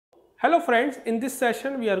Hello friends, in this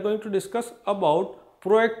session we are going to discuss about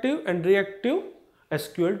proactive and reactive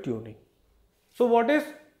SQL tuning. So what is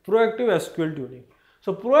proactive SQL tuning?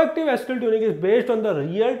 So proactive SQL tuning is based on the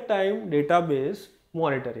real-time database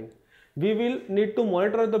monitoring. We will need to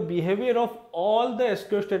monitor the behavior of all the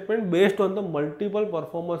SQL statements based on the multiple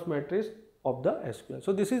performance metrics of the SQL.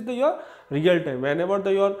 So this is your real time.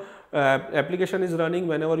 Whenever your application is running,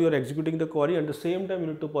 whenever you are executing the query, at the same time you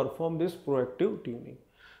need to perform this proactive tuning.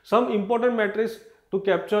 Some important metrics to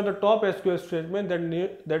capture the top SQL statement that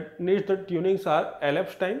needs the tunings are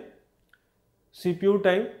elapsed time, CPU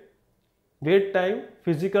time, wait time,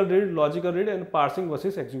 physical read, logical read, and parsing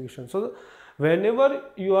versus execution. So whenever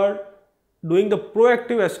you are doing the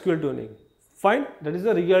proactive SQL tuning, fine, that is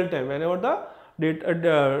the real time. Whenever the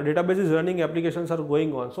database is running, applications are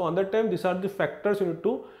going on. So on that time, these are the factors you need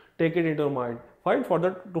to take it into mind. Fine, for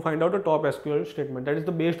that to find out the top SQL statement, that is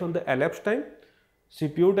based on the elapsed time,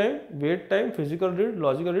 CPU time, wait time, physical read,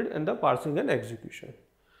 logical read, and the parsing and execution.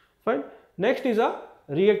 Fine. Next is a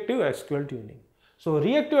reactive SQL tuning. So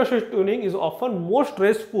reactive SQL tuning is often more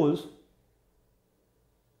stressful.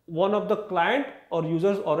 One of the client or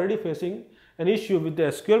users already facing an issue with the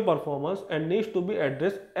SQL performance and needs to be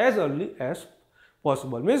addressed as early as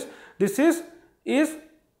possible. Means this is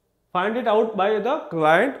find it out by the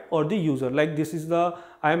client or the user. Like this is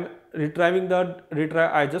I am retrieving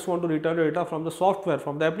I just want to retrieve the data from the software,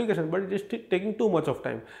 from the application, but it is taking too much of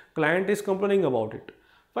time. Client is complaining about it.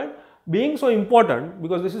 Fine. Being so important,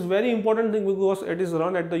 because this is very important thing, because it is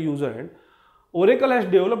run at the user end, Oracle has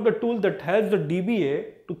developed a tool that helps the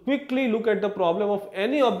DBA to quickly look at the problem of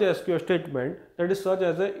any of the SQL statement, that is such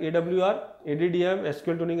as a AWR, ADDM,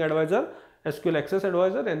 SQL Tuning Advisor, SQL Access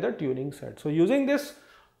Advisor, and the tuning set. So using this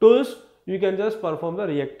tools, you can just perform the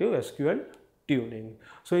reactive SQL tuning.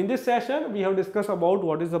 So in this session, we have discussed about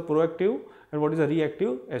what is the proactive and what is the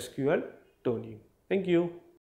reactive SQL tuning. Thank you.